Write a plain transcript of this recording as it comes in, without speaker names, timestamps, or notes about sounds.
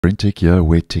BrenTech here,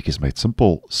 where tech is made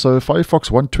simple. So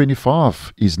Firefox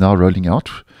 125 is now rolling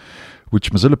out,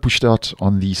 which Mozilla pushed out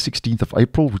on the 16th of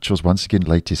April, which was once again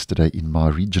late yesterday in my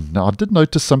region. Now, I did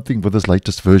notice something with this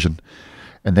latest version,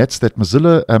 and that's that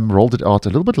Mozilla rolled it out a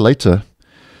little bit later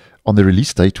on the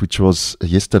release date, which was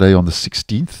yesterday on the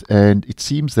 16th, and it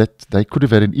seems that they could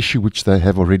have had an issue which they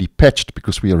have already patched,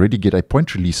 because we already get a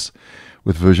point release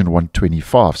with version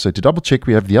 125. So to double check,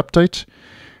 we have the update.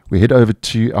 We head over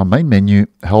to our main menu,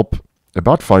 Help,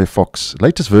 About Firefox.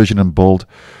 Latest version and build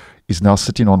is now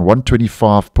sitting on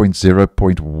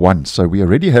 125.0.1. So we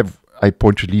already have a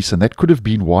point release, and that could have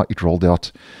been why it rolled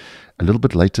out a little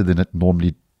bit later than it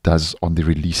normally does on the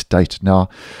release date. Now,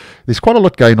 there's quite a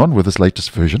lot going on with this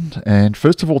latest version. And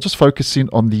first of all, just focusing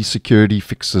on the security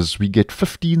fixes. We get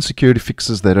 15 security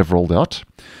fixes that have rolled out.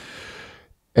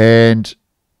 And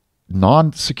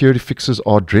 9 security fixes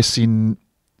are addressing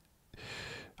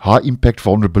high impact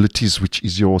vulnerabilities, which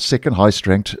is your second highest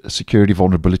ranked security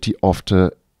vulnerability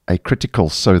after a critical.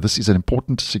 So this is an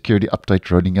important security update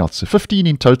rolling out. So 15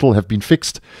 in total have been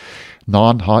fixed,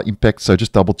 9 high impact. So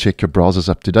just double check your browser's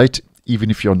up to date, even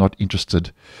if you're not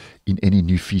interested in any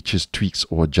new features, tweaks,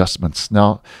 or adjustments.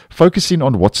 Now, focusing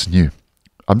on what's new,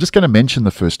 I'm just going to mention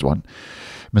the first one.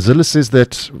 Mozilla says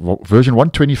that version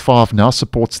 125 now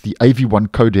supports the AV1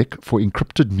 codec for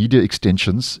encrypted media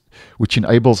extensions, which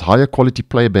enables higher quality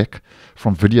playback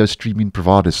from video streaming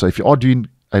providers. So if you are doing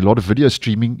a lot of video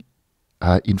streaming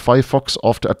in Firefox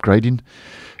after upgrading,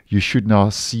 you should now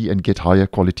see and get higher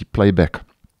quality playback.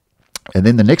 And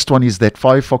then the next one is that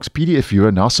Firefox PDF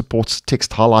Viewer now supports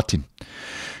text highlighting.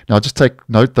 Now, just take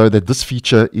note, though, that this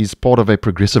feature is part of a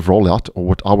progressive rollout, or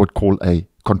what I would call a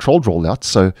controlled rollout.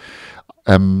 So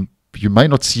you may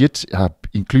not see it,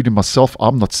 including myself.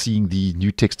 I'm not seeing the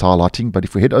new text highlighting, but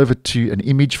if we head over to an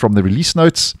image from the release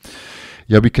notes,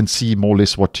 yeah, we can see more or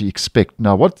less what to expect.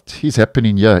 Now, what is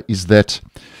happening here is that,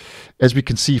 as we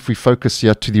can see, if we focus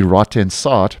here to the right-hand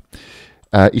side,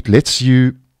 it lets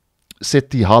you set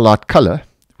the highlight color,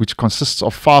 which consists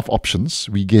of 5 options.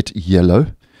 We get yellow,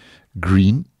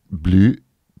 green, blue,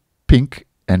 pink,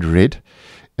 and red.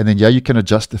 And then, yeah, you can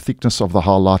adjust the thickness of the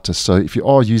highlighter. So if you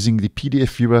are using the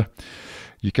PDF viewer,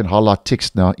 you can highlight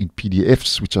text now in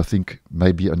PDFs, which I think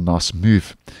may be a nice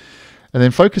move. And then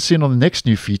focusing on the next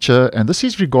new feature, and this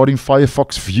is regarding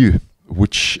Firefox View,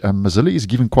 which Mozilla is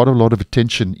giving quite a lot of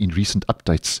attention in recent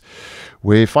updates,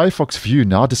 where Firefox View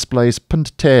now displays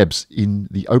pinned tabs in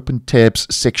the Open Tabs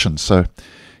section. So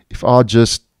if I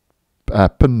just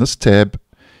pin this tab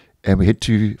and we head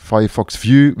to Firefox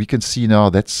View, we can see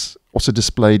now that's also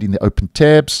displayed in the Open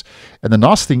Tabs. And the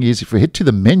nice thing is, if we head to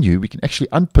the menu, we can actually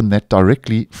unpin that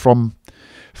directly from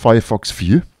Firefox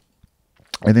View.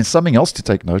 And then something else to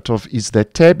take note of is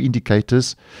that tab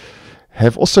indicators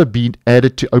have also been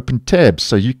added to Open Tabs.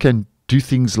 So you can do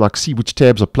things like see which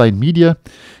tabs are playing media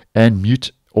and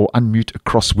mute or unmute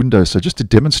across windows. So just to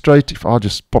demonstrate, if I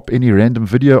just pop any random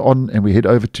video on and we head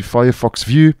over to Firefox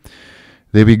View,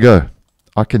 there we go.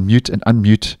 I can mute and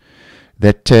unmute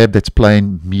that tab that's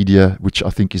playing media, which I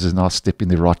think is a nice step in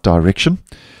the right direction.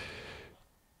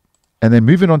 And then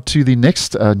moving on to the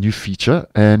next new feature,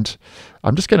 and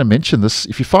I'm just going to mention this.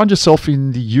 If you find yourself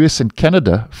in the US and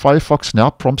Canada, Firefox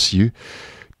now prompts you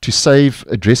to save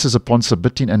addresses upon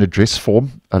submitting an address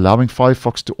form, allowing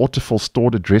Firefox to autofill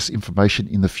stored address information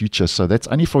in the future. So that's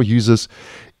only for users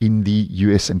in the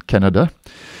US and Canada.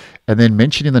 And then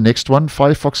mentioning the next one,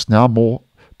 Firefox now more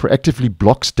proactively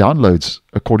blocks downloads,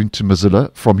 according to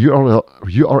Mozilla, from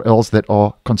URLs that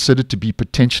are considered to be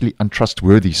potentially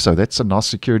untrustworthy. So that's a nice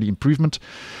security improvement,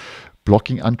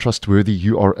 blocking untrustworthy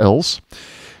URLs.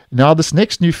 Now, this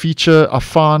next new feature I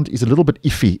find is a little bit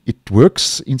iffy. It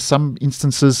works in some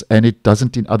instances and it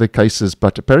doesn't in other cases,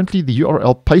 but apparently the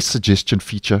URL paste suggestion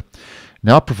feature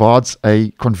now provides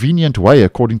a convenient way,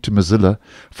 according to Mozilla,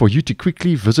 for you to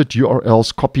quickly visit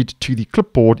URLs copied to the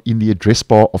clipboard in the address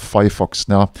bar of Firefox.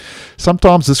 Now,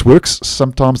 sometimes this works,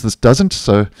 sometimes this doesn't,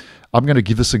 so I'm going to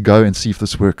give this a go and see if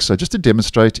this works. So just to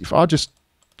demonstrate, if I just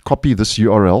copy this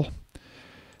URL,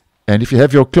 and if you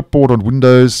have your clipboard on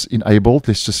Windows enabled,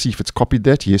 let's just see if it's copied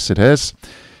that. Yes, it has.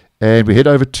 And we head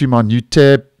over to my new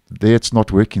tab. There, it's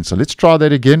not working. So let's try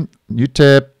that again. New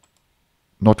tab.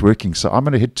 Not working. So I'm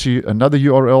going to head to another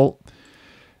URL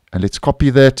and let's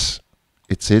copy that.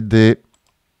 It said there.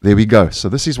 There we go. So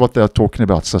this is what they're talking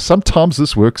about. So sometimes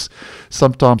this works,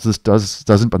 sometimes this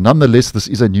doesn't, but nonetheless, this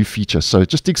is a new feature. So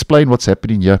just to explain what's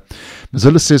happening here,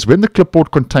 Mozilla says when the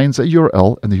clipboard contains a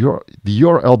URL and the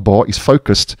URL bar is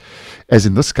focused, as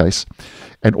in this case,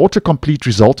 an autocomplete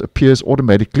result appears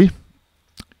automatically,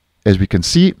 as we can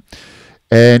see.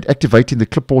 And activating the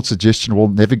clipboard suggestion will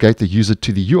navigate the user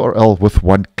to the URL with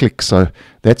one click. So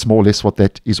that's more or less what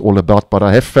that is all about. But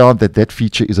I have found that that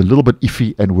feature is a little bit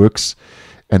iffy and works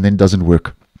and then doesn't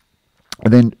work.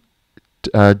 And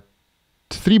then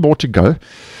 3 more to go.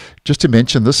 Just to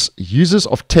mention this, users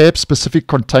of tab-specific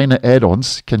container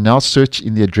add-ons can now search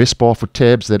in the address bar for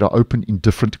tabs that are open in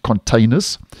different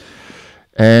containers.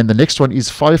 And the next one is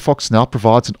Firefox now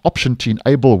provides an option to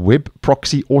enable web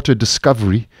proxy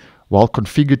auto-discovery while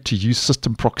configured to use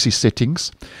system proxy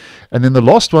settings. And then the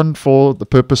last one for the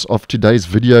purpose of today's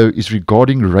video is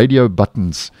regarding radio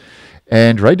buttons.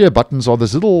 And radio buttons are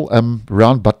those little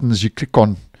round buttons you click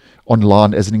on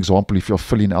online, as an example, if you're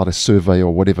filling out a survey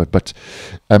or whatever. But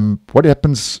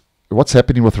what's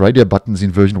happening with radio buttons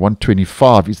in version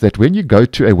 125 is that when you go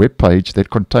to a web page that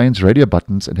contains radio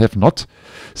buttons and have not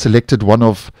selected one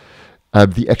of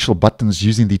the actual buttons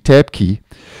using the tab key,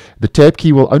 the tab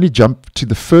key will only jump to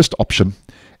the first option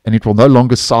and it will no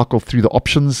longer cycle through the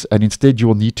options, and instead you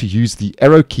will need to use the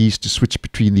arrow keys to switch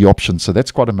between the options. So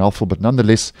that's quite a mouthful, but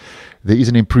nonetheless there is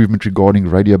an improvement regarding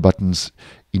radio buttons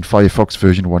in Firefox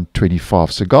version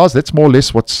 125. So guys, that's more or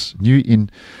less what's new in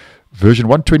version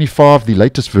 125, the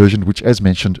latest version, which as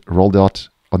mentioned rolled out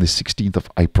on the 16th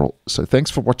of April. So thanks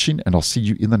for watching, and I'll see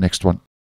you in the next one.